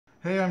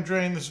Hey, I'm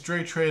Dre, and this is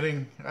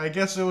DrayTrading. I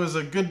guess it was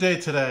a good day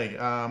today.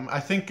 I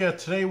think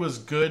today was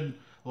good,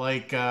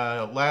 like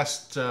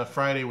last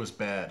Friday was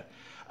bad.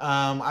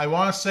 I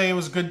want to say it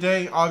was a good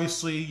day.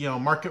 Obviously,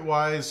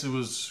 market-wise, it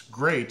was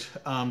great.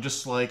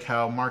 Just like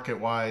how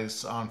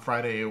market-wise on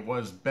Friday it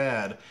was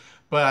bad.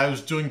 But I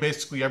was doing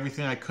basically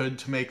everything I could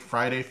to make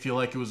Friday feel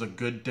like it was a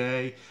good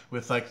day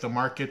with like the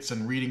markets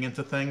and reading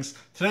into things.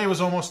 Today was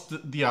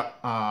almost the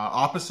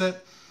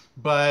opposite,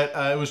 but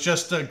it was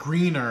just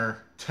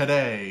greener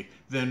today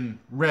than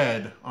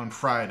red on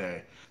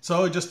Friday.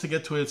 So just to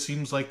get to it, it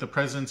seems like the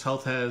president's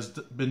health has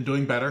been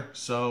doing better.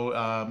 So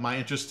my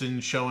interest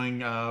in showing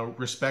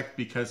respect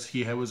because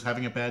he was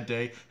having a bad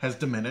day has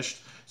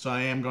diminished. So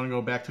I am going to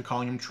go back to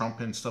calling him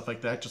Trump and stuff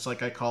like that, just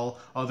like I call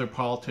other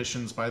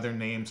politicians by their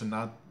names and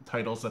not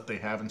titles that they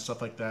have and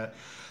stuff like that.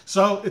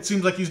 So it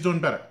seems like he's doing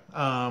better.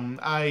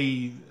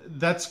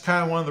 That's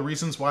kind of one of the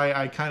reasons why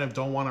I kind of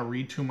don't want to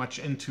read too much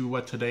into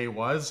what today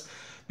was,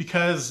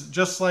 because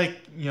just like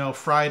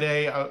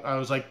Friday, I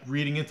was like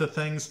reading into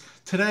things.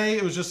 Today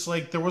it was just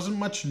like there wasn't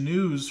much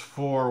news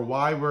for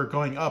why we're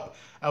going up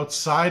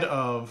outside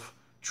of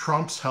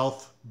Trump's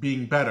health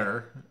being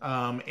better,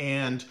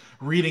 and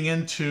reading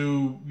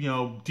into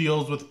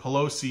deals with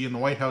Pelosi in the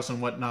White House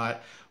and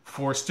whatnot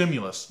for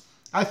stimulus.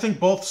 I think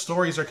both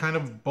stories are kind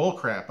of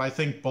bullcrap. I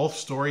think both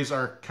stories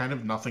are kind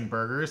of nothing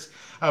burgers.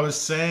 I was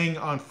saying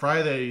on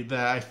Friday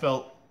that I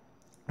felt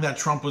that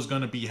Trump was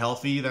going to be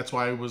healthy. That's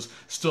why I was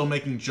still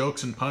making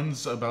jokes and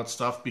puns about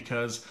stuff,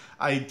 because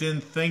I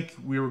didn't think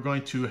we were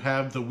going to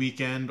have the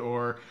weekend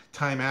or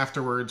time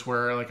afterwards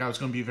where like I was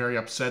going to be very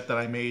upset that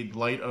I made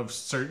light of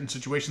certain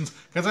situations,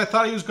 because I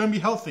thought he was going to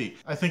be healthy.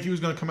 I think he was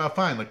going to come out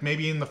fine. Like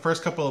maybe in the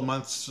first couple of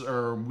months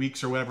or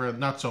weeks or whatever,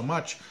 not so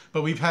much,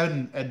 but we've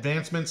had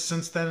advancements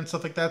since then and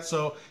stuff like that.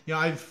 So,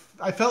 I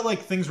felt like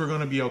things were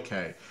going to be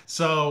okay.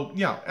 So,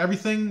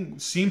 everything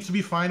seems to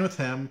be fine with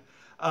him.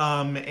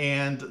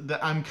 And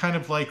I'm kind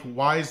of like,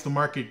 why is the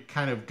market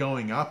kind of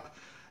going up?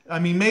 I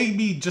mean,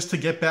 maybe just to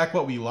get back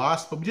what we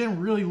lost, but we didn't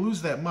really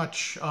lose that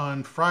much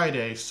on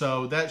Friday,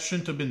 so that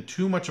shouldn't have been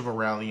too much of a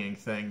rallying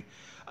thing.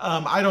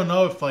 I don't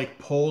know if like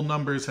poll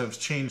numbers have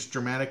changed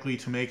dramatically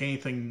to make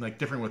anything like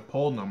different with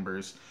poll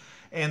numbers.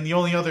 And the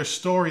only other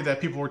story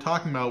that people were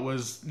talking about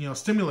was,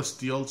 stimulus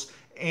deals.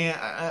 And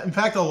in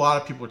fact, a lot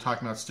of people were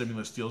talking about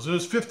stimulus deals. It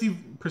was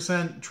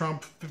 50%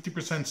 Trump,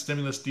 50%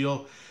 stimulus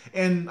deal.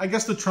 And I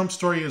guess the Trump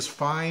story is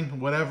fine,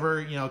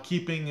 whatever,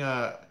 keeping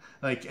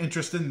like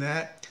interest in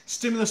that.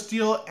 Stimulus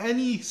deal,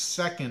 any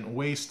second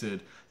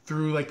wasted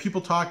through like people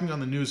talking on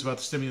the news about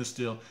the stimulus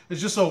deal is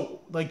just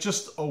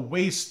a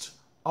waste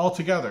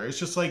altogether. It's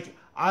just like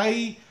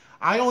I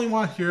only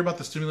want to hear about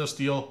the stimulus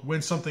deal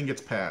when something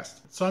gets passed.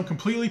 So I'm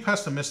completely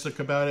pessimistic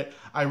about it.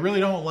 I really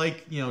don't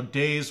like,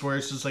 days where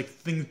it's just like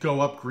things go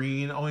up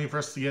green, only for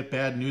us to get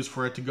bad news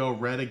for it to go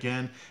red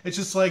again. It's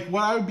just like,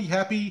 what I would be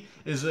happy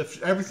is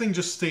if everything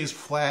just stays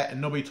flat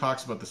and nobody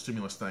talks about the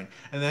stimulus thing.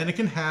 And then it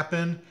can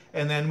happen,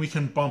 and then we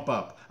can bump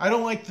up. I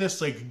don't like this,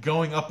 like,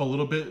 going up a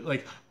little bit,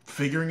 like,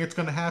 figuring it's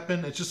going to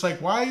happen. It's just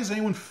like, why is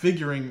anyone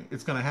figuring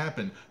it's going to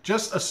happen?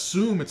 Just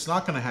assume it's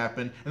not going to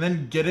happen and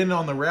then get in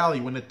on the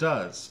rally when it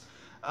does.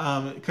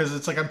 Because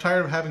it's like I'm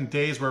tired of having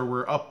days where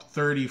we're up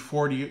 30,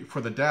 40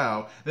 for the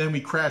Dow, then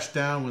we crash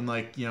down when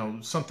like,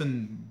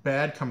 something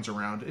bad comes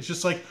around. It's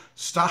just like,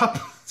 stop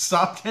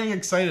getting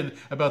excited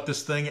about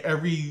this thing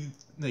every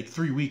like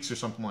 3 weeks or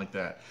something like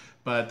that.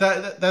 But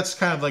that's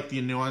kind of like the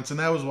nuance, and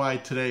that was why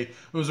today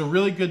it was a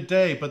really good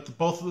day. But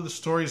both of the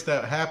stories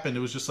that happened,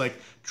 it was just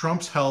like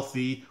Trump's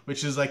healthy,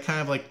 which is like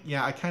kind of like,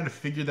 yeah, I kind of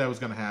figured that was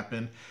going to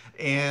happen,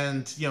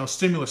 and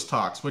stimulus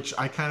talks, which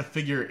I kind of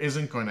figure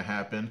isn't going to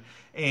happen.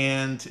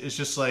 And it's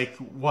just like,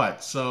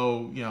 what?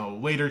 So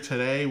later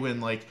today,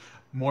 when like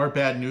more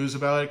bad news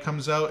about it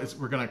comes out,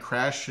 we're going to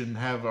crash and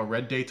have a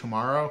red day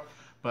tomorrow.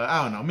 But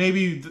I don't know.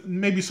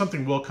 Maybe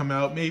something will come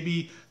out.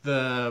 Maybe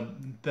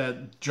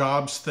that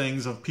jobs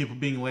things of people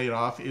being laid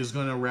off is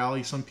going to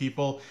rally some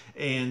people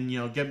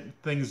and get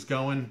things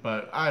going.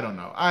 But I don't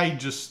know. I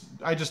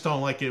just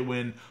don't like it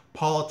when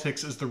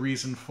politics is the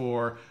reason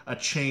for a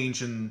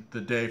change in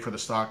the day for the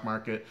stock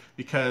market,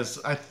 because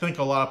I think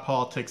a lot of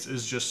politics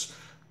is just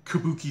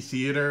kabuki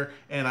theater,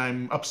 and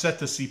I'm upset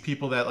to see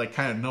people that like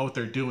kind of know what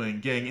they're doing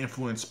getting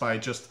influenced by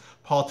just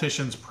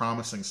politicians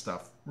promising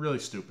stuff. Really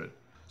stupid.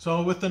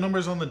 So with the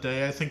numbers on the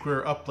day, I think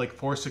we're up like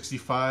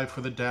 465 for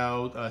the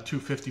Dow,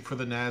 250 for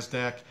the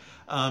NASDAQ.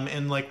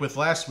 And like with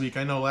last week,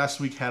 I know last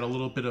week had a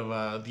little bit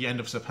of the end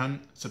of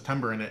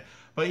September in it.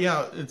 But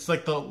yeah, it's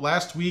like the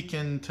last week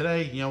and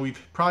today, we've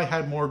probably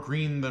had more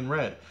green than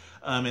red,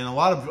 and a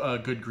lot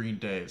of good green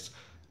days.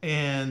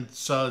 And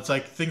so it's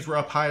like things were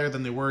up higher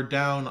than they were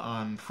down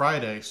on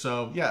Friday.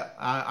 So yeah,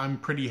 I'm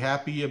pretty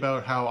happy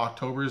about how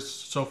October's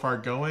so far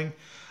going.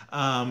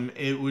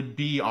 It would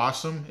be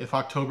awesome if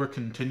October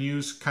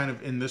continues kind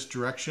of in this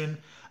direction,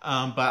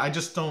 but I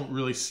just don't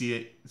really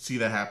see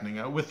that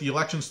happening with the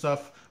election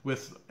stuff.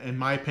 With, in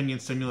my opinion,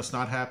 stimulus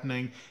not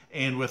happening,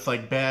 and with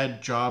like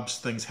bad jobs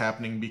things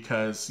happening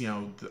because,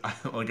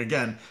 like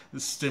again, the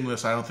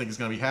stimulus I don't think is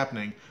going to be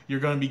happening. You're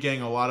going to be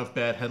getting a lot of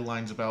bad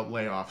headlines about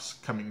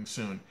layoffs coming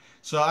soon.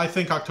 So I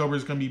think October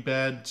is going to be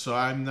bad. So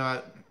I'm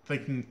not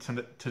thinking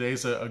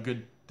today's a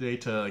good day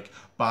to like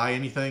buy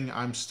anything.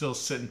 I'm still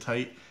sitting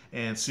tight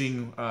and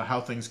seeing how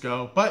things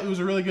go. But it was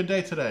a really good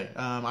day today.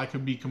 I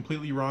could be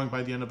completely wrong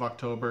by the end of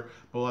October,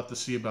 but we'll have to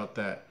see about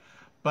that.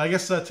 But I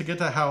guess to get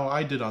to how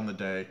I did on the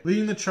day,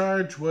 leading the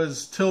charge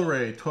was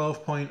Tilray,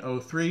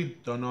 12.03.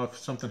 Don't know if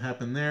something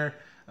happened there.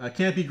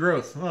 Can't Be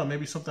Growth. Oh,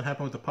 maybe something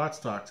happened with the pot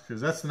stocks, because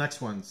that's the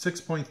next one,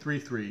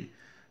 6.33.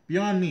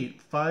 Beyond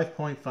Meat,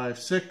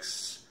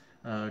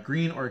 5.56.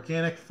 Green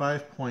Organic,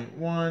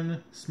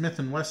 5.1. Smith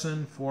 &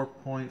 Wesson,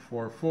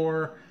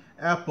 4.44.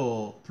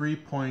 Apple,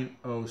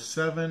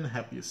 3.07.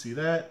 Happy to see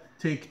that.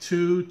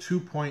 Take-Two,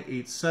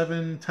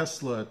 2.87,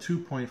 Tesla,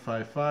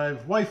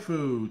 2.55,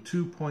 Waifu,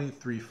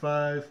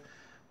 2.35,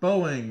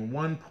 Boeing,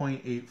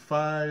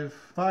 1.85,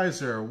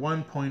 Pfizer,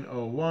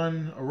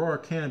 1.01, Aurora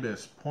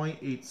Cannabis,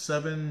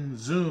 0.87,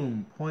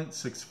 Zoom,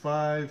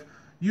 0.65,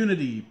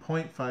 Unity,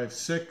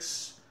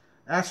 0.56,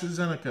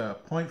 AstraZeneca,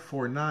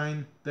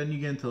 0.49. Then you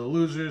get into the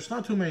losers.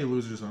 Not too many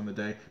losers on the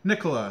day.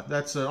 Nikola,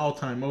 that's an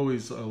all-time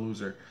always a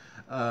loser.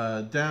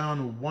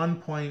 Down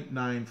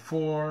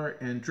 1.94,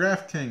 and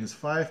DraftKings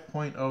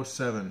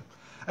 5.07.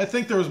 I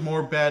think there was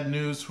more bad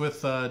news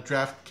with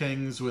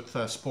DraftKings,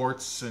 with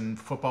sports and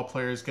football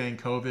players getting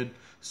COVID.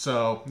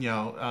 So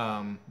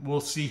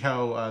we'll see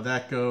how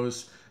that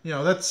goes.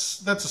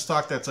 That's a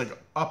stock that's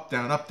like up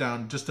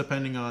down, just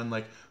depending on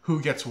like who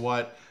gets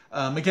what.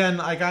 Again,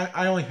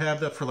 I only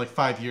have that for like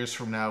 5 years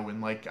from now, when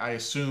like I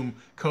assume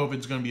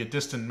COVID's going to be a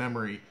distant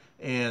memory,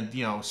 and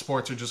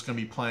sports are just going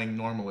to be playing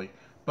normally.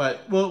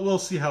 But we'll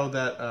see how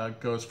that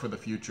goes for the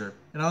future.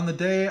 And on the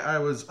day, I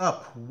was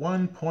up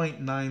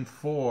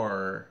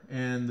 1.94,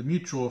 and the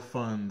mutual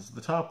funds,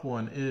 the top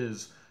one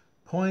is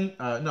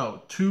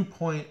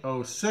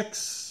 2.06,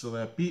 so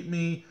that beat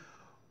me.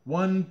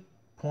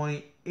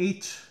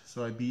 1.8,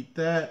 so I beat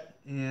that,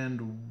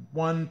 and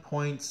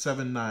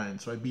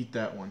 1.79, so I beat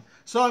that one.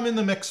 So I'm in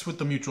the mix with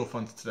the mutual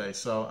funds today,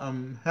 so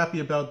I'm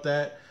happy about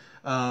that.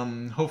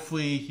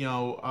 Hopefully,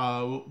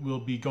 we'll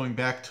be going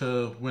back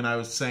to when I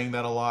was saying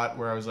that a lot,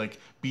 where I was like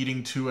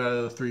beating 2 out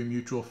of the 3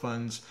 mutual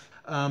funds.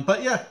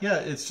 But yeah,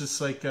 it's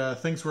just like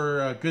things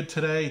were good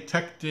today.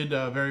 Tech did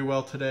very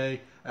well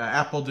today.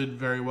 Apple did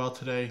very well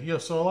today.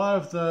 So a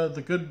lot of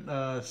the good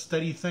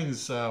steady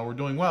things were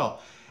doing well.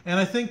 And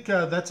I think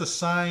that's a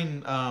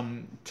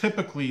sign,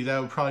 typically that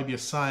would probably be a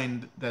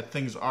sign that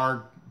things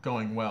are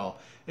going well,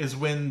 is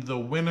when the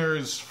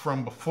winners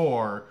from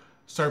before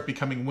start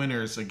becoming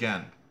winners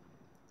again.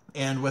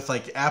 And with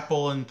like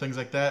Apple and things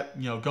like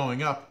that,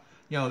 going up,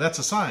 that's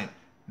a sign.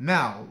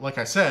 Now, like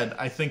I said,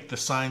 I think the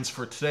signs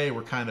for today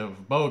were kind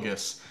of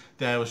bogus.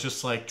 That it was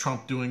just like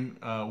Trump doing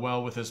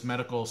well with his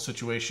medical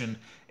situation,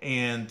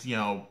 and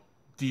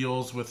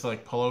deals with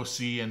like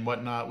Pelosi and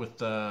whatnot with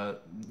the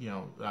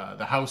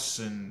House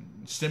and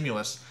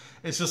stimulus.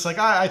 It's just like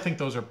I think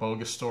those are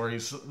bogus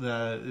stories.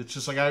 It's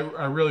just like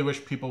I really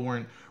wish people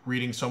weren't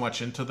reading so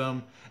much into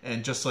them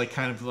and just like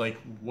kind of like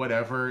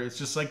whatever. It's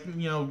just like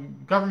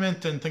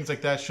government and things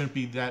like that shouldn't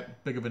be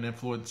that big of an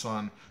influence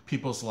on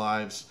people's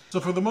lives. So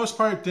for the most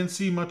part, didn't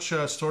see much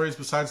stories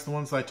besides the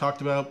ones that I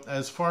talked about.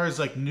 As far as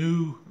like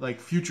new like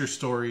future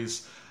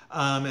stories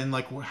and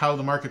like how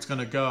the market's going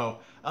to go,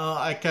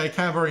 I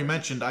kind of already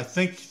mentioned. I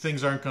think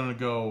things aren't going to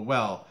go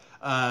well.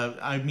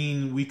 I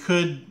mean, we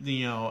could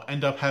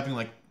end up having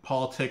like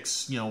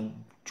politics,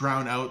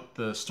 drown out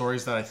the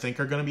stories that I think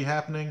are going to be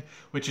happening,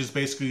 which is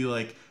basically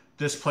like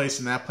this place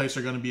and that place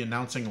are going to be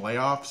announcing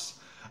layoffs.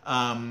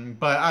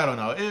 But I don't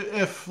know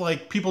if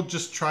like people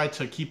just try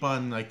to keep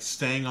on like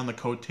staying on the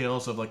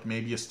coattails of like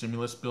maybe a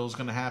stimulus bill is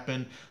going to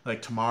happen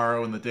like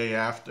tomorrow and the day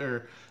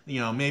after.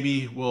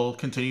 Maybe we'll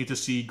continue to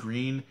see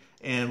green,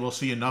 and we'll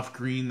see enough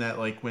green that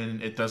like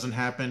when it doesn't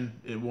happen,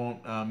 it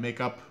won't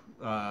make up.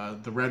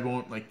 The red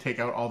won't like take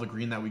out all the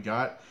green that we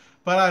got.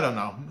 But I don't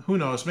know. Who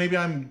knows? Maybe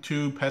I'm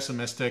too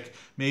pessimistic.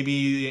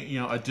 Maybe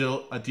a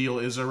deal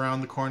is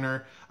around the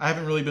corner. I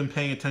haven't really been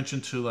paying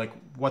attention to like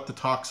what the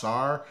talks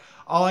are.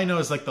 All I know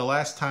is like the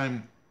last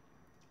time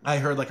I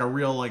heard like a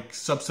real like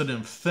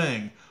substantive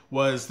thing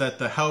was that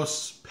the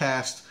House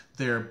passed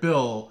their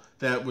bill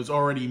that was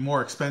already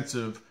more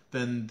expensive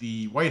than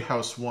the White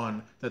House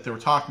one that they were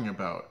talking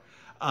about.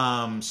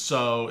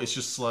 So it's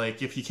just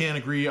like if you can't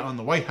agree on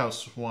the White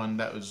House one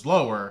that was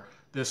lower,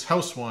 this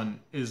House one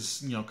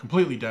is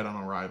completely dead on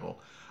arrival.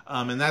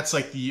 And that's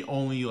like the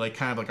only like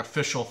kind of like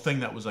official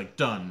thing that was like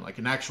done, like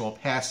an actual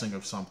passing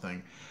of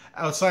something.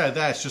 Outside of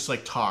that, it's just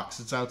like talks.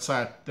 It's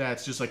outside that,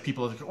 it's just like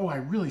people are like, I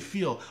really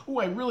feel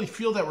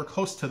that we're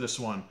close to this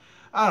one.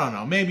 I don't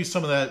know. Maybe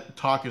some of that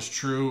talk is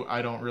true.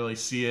 I don't really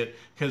see it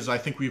because I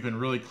think we've been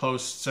really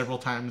close several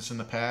times in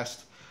the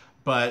past.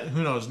 But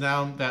who knows?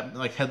 Now that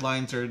like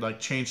headlines are like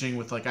changing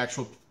with like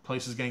actual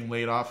places getting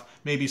laid off,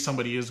 maybe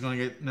somebody is going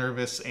to get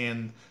nervous,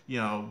 and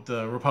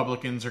the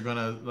Republicans are going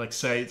to like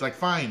say it's like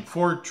fine,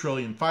 4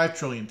 trillion, 5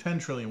 trillion, 10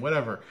 trillion,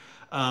 whatever.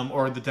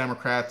 Or the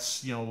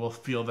Democrats, will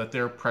feel that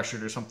they're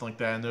pressured or something like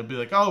that, and they'll be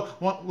like, "Oh,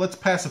 well, let's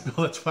pass a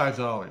bill that's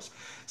 $5."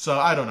 So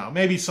I don't know.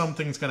 Maybe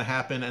something's going to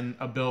happen, and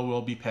a bill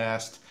will be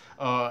passed,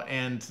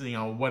 and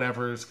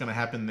whatever is going to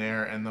happen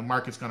there, and the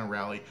market's going to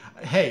rally.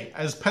 Hey,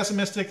 as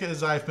pessimistic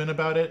as I've been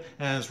about it,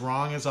 and as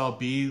wrong as I'll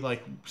be,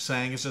 like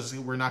saying it's just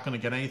we're not going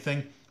to get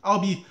anything, I'll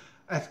be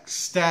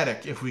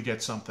ecstatic if we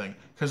get something,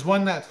 because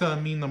one, that's going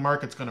to mean the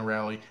market's going to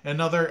rally.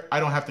 Another, I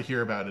don't have to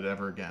hear about it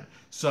ever again.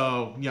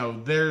 So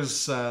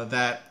there's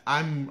that.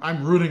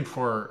 I'm rooting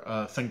for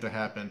a thing to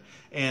happen,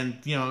 and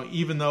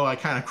even though I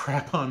kind of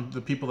crap on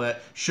the people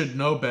that should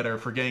know better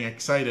for getting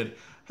excited,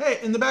 hey,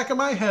 in the back of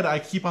my head, I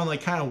keep on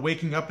like kind of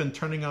waking up and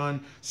turning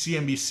on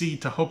CNBC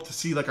to hope to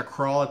see like a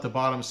crawl at the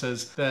bottom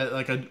says that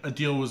like a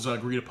deal was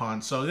agreed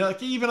upon. So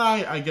like even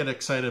I get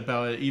excited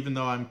about it, even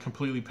though I'm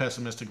completely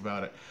pessimistic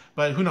about it.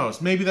 But who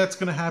knows? Maybe that's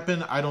going to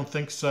happen. I don't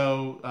think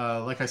so.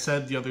 Like I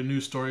said, the other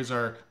news stories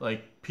are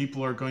like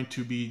people are going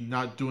to be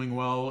not doing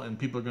well and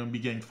people are going to be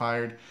getting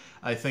fired.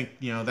 I think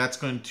that's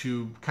going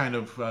to kind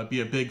of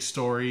be a big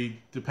story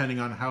depending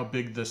on how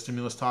big the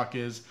stimulus talk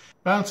is.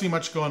 But I don't see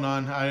much going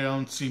on. I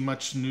don't see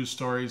much news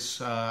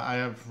stories. I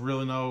have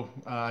really no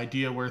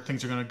idea where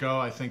things are going to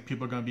go. I think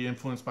people are going to be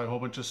influenced by a whole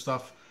bunch of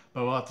stuff,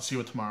 but we'll have to see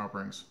what tomorrow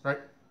brings, right?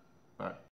 Bye.